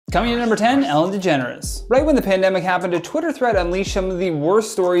Coming in at number 10, Ellen DeGeneres. Right when the pandemic happened, a Twitter thread unleashed some of the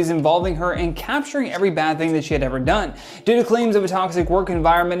worst stories involving her and capturing every bad thing that she had ever done. Due to claims of a toxic work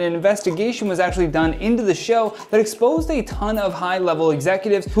environment, an investigation was actually done into the show that exposed a ton of high-level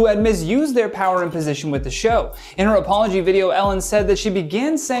executives who had misused their power and position with the show. In her apology video, Ellen said that she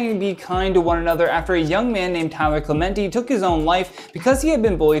began saying be kind to one another after a young man named Tyler Clementi took his own life because he had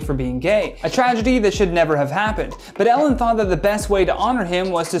been bullied for being gay. A tragedy that should never have happened. But Ellen thought that the best way to honor him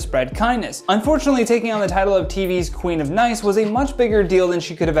was to spread kindness. Unfortunately, taking on the title of TV's Queen of Nice was a much bigger deal than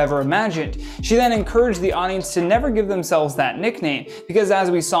she could have ever imagined. She then encouraged the audience to never give themselves that nickname, because as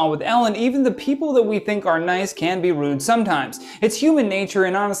we saw with Ellen, even the people that we think are nice can be rude sometimes. It's human nature,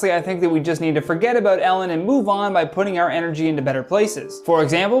 and honestly, I think that we just need to forget about Ellen and move on by putting our energy into better places. For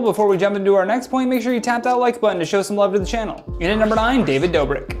example, before we jump into our next point, make sure you tap that like button to show some love to the channel. In at number 9, David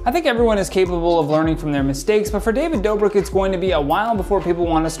Dobrik. I think everyone is capable of learning from their mistakes, but for David Dobrik, it's going to be a while before people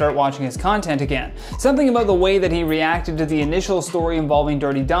want to start watching his content again. Something about the way that he reacted to the initial story involving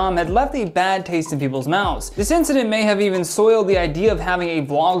Dirty Dom had left a bad taste in people's mouths. This incident may have even soiled the idea of having a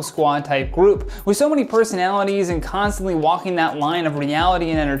vlog squad type group. With so many personalities and constantly walking that line of reality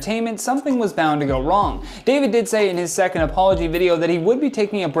and entertainment, something was bound to go wrong. David did say in his second apology video that he would be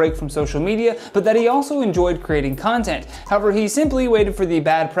taking a break from social media, but that he also enjoyed creating content. However, he simply waited for the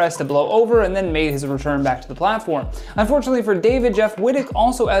bad press to blow over and then made his return back to the platform. Unfortunately for David, Jeff Wittick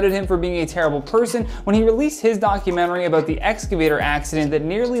also outed him for being a terrible person when he released his documentary about the excavator accident that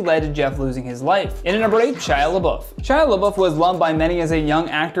nearly led to Jeff losing his life. In at number 8, Shia LaBeouf. Shia LaBeouf was loved by many as a young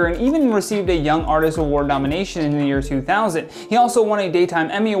actor and even received a Young Artist Award nomination in the year 2000. He also won a Daytime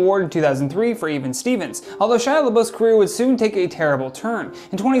Emmy Award in 2003 for Even Stevens, although Shia LaBeouf's career would soon take a terrible turn.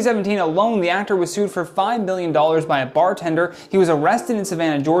 In 2017 alone, the actor was sued for $5 million by a bartender, he was arrested in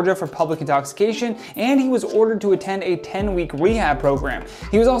Savannah, Georgia for public intoxication, and he was ordered to attend a 10-week rehab program.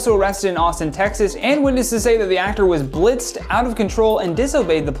 He was also arrested in Austin, Texas, and witnesses say that the actor was blitzed, out of control, and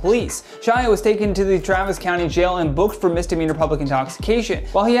disobeyed the police. Shia was taken to the Travis County Jail and booked for misdemeanor public intoxication.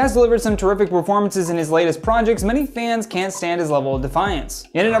 While he has delivered some terrific performances in his latest projects, many fans can't stand his level of defiance.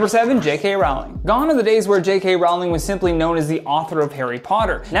 In at number 7, J.K. Rowling. Gone are the days where J.K. Rowling was simply known as the author of Harry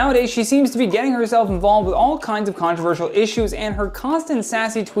Potter. Nowadays, she seems to be getting herself involved with all kinds of controversial issues, and her constant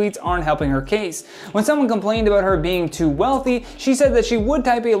sassy tweets aren't helping her case. When someone complained about her being too wealthy, she said that she would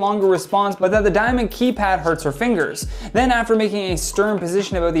type a longer response, but that the diamond keypad hurts her fingers. Then, after making a stern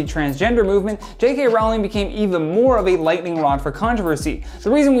position about the transgender movement, J.K. Rowling became even more of a lightning rod for controversy.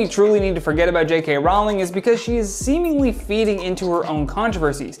 The reason we truly need to forget about J.K. Rowling is because she is seemingly feeding into her own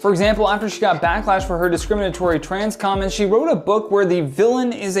controversies. For example, after she got backlash for her discriminatory trans comments, she wrote a book where the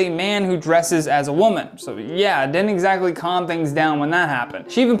villain is a man who dresses as a woman. So yeah, it didn't exactly calm things down when that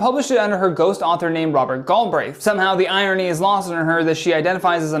happened. She even published it under her ghost author named Robert Galbraith. Somehow the irony is lost on her that she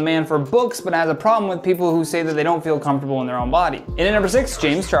identifies as a man for books but has a problem with people who say that they don't feel comfortable in their own body. In at number 6,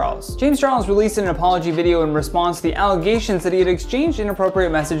 James Charles. James Charles released an apology video in response to the allegations that he had exchanged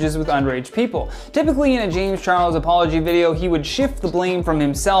inappropriate messages with underage people. Typically in a James Charles apology video, he would shift the blame from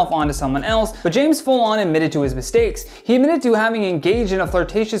himself onto someone else, but James full-on admitted to his mistakes. He admitted to having engaged in a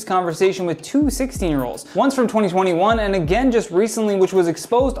flirtatious conversation with two 16-year-olds, once from 2021 and again just recently, which was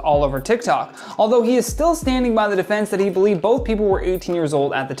exposed all over TikTok, although he is still standing by the defense that he believed both people were 18 years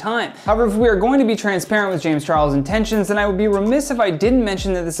old at the time. However, if we are going to be transparent with James Charles' intentions, then I would be remiss if I didn't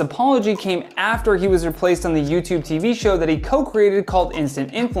mention that this apology came after he was replaced on the YouTube TV show that he co-created called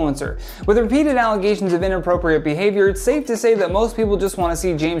Instant Influencer. With repeated allegations of inappropriate behavior, it's safe to say that most people just want to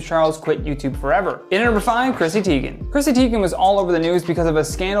see James Charles quit YouTube forever. In at number 5, Chrissy Teigen. Chrissy Teigen was all over the news because of a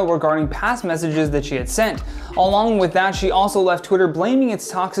scandal regarding past messages that she had sent. Along with that, she also left Twitter blaming its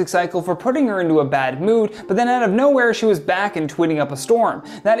toxic cycle for putting her into a bad mood, but then out of nowhere she was back and tweeting up a storm.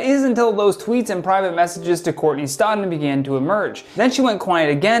 That is until those tweets and private messages to Courtney Stodden began to emerge. Then she went quiet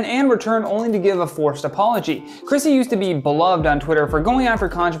again and returned only to give a forced apology. Chrissy used to be beloved on Twitter for going after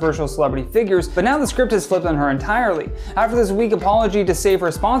controversial celebrity figures, but now the script has flipped on her entirely. After this weak apology to save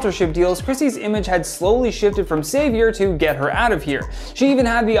her sponsorship deals, Chrissy's image had slowly shifted from savior to get her out of here. She even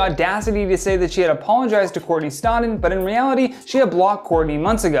had the audacity to say that she had apologized to Courtney Stodden, but in reality, she had blocked Courtney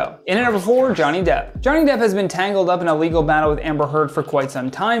months ago. In at number 4, Johnny Depp. Johnny Depp has been tangled up in a legal battle with Amber Heard for quite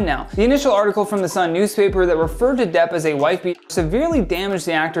some time now. The initial article from the Sun newspaper that referred to Depp as a wife beater severely damaged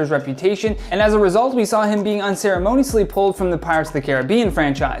the actor's reputation, and as a result, we saw him being unceremoniously pulled from the Pirates of the Caribbean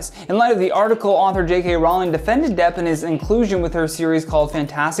franchise. In light of the article, author J.K. Rowling defended Depp in his inclusion with her series called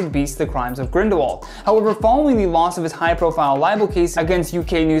Fantastic Beasts: The Crimes of Grindelwald. However, following the loss of his high-profile libel case against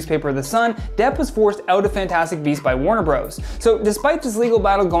UK newspaper The Sun, Depp was forced out of Fantastic Beasts by Warner Bros. So despite this legal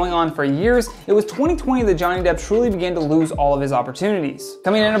battle going on for years, it was 2020 that Johnny Depp truly began to lose all of his opportunities. opportunities.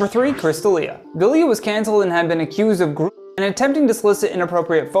 Coming in at number 3, Chris D'Elia. D'Elia was cancelled and had been accused of and attempting to solicit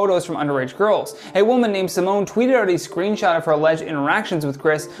inappropriate photos from underage girls. A woman named Simone tweeted out a screenshot of her alleged interactions with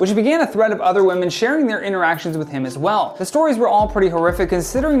Chris, which began a thread of other women sharing their interactions with him as well. The stories were all pretty horrific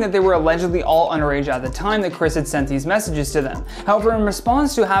considering that they were allegedly all underage at the time that Chris had sent these messages to them. However, in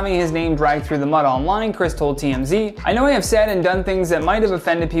response to having his name dragged through the mud online, Chris told TMZ, "I know I have said and done things that might have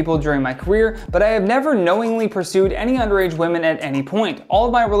offended people during my career, but I have never knowingly pursued any underage women at any point. All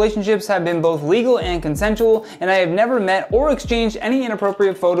of my relationships have been both legal and consensual, and I have never met or exchanged any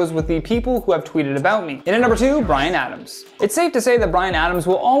inappropriate photos with the people who have tweeted about me." In at number 2, Bryan Adams. It's safe to say that Bryan Adams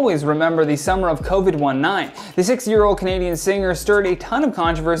will always remember the summer of COVID-19. The 60-year-old Canadian singer stirred a ton of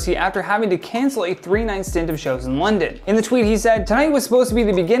controversy after having to cancel a 3-night stint of shows in London. In the tweet he said, "Tonight was supposed to be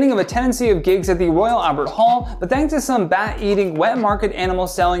the beginning of a tendency of gigs at the Royal Albert Hall, but thanks to some bat-eating, wet market animal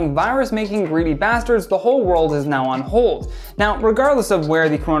selling, virus-making greedy bastards, the whole world is now on hold." Now, regardless of where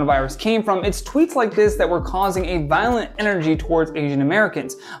the coronavirus came from, it's tweets like this that were causing a violent energy towards Asian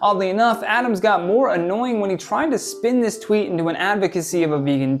Americans. Oddly enough, Adams got more annoying when he tried to spin this tweet into an advocacy of a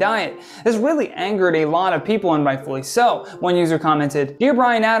vegan diet. This really angered a lot of people, and rightfully so. One user commented, "Dear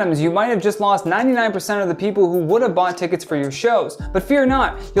Bryan Adams, you might have just lost 99% of the people who would have bought tickets for your shows, but fear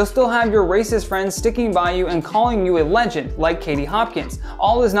not, you'll still have your racist friends sticking by you and calling you a legend, like Katie Hopkins.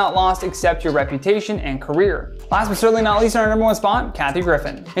 All is not lost except your reputation and career." Last but certainly not least, on our number 1 spot, Kathy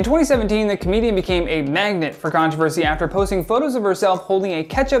Griffin. In 2017, the comedian became a magnet for controversy after posting photos of herself holding a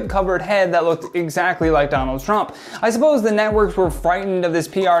ketchup-covered head that looked exactly like Donald Trump. I suppose the networks were frightened of this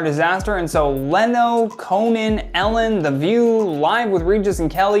PR disaster, and so Leno, Conan, Ellen, The View, Live with Regis and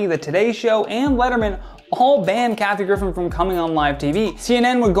Kelly, The Today Show, and Letterman all banned Kathy Griffin from coming on live TV.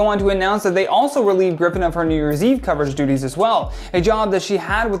 CNN would go on to announce that they also relieved Griffin of her New Year's Eve coverage duties as well, a job that she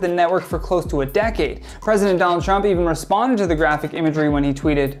had with the network for close to a decade. President Donald Trump even responded to the graphic imagery when he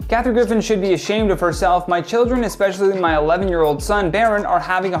tweeted, "Kathy Griffin should be ashamed of herself. My children, especially my 11-year-old son Barron, are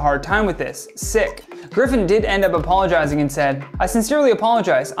having a hard time with this. Sick." Griffin did end up apologizing and said, "I sincerely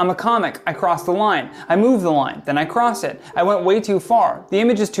apologize. I'm a comic. I crossed the line. I moved the line. Then I crossed it. I went way too far. The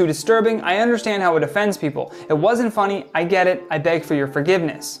image is too disturbing. I understand how it offends people. It wasn't funny. I get it. I beg for your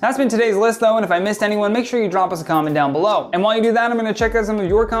forgiveness." That's been today's list though, and if I missed anyone, make sure you drop us a comment down below. And while you do that, I'm going to check out some of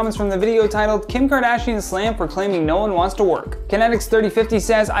your comments from the video titled "Kim Kardashian Slam for Claiming No One Wants to Work." Kinetics3050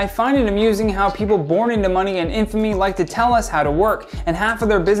 says, "I find it amusing how people born into money and infamy like to tell us how to work, and half of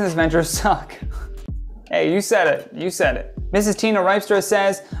their business ventures suck." Hey, you said it. You said it. Mrs. Tina Ripestra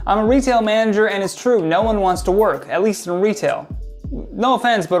says, "I'm a retail manager and it's true, no one wants to work, at least in retail." No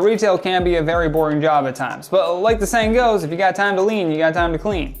offense, but retail can be a very boring job at times. But like the saying goes, if you got time to lean, you got time to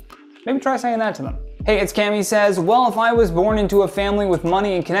clean. Maybe try saying that to them. Hey, it's Cammy says, "Well, if I was born into a family with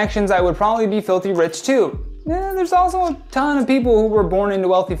money and connections, I would probably be filthy rich too." Yeah, there's also a ton of people who were born into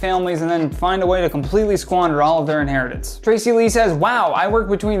wealthy families and then find a way to completely squander all of their inheritance. Tracy Lee says, "Wow, I work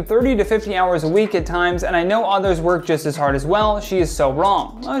between 30 to 50 hours a week at times, and I know others work just as hard as well. She is so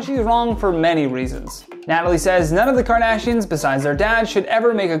wrong." Well, she's wrong for many reasons. Natalie says, "None of the Kardashians, besides their dad, should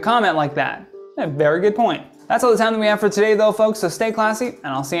ever make a comment like that." A very good point. That's all the time that we have for today though, folks, so stay classy,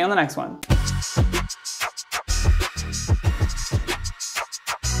 and I'll see you on the next one.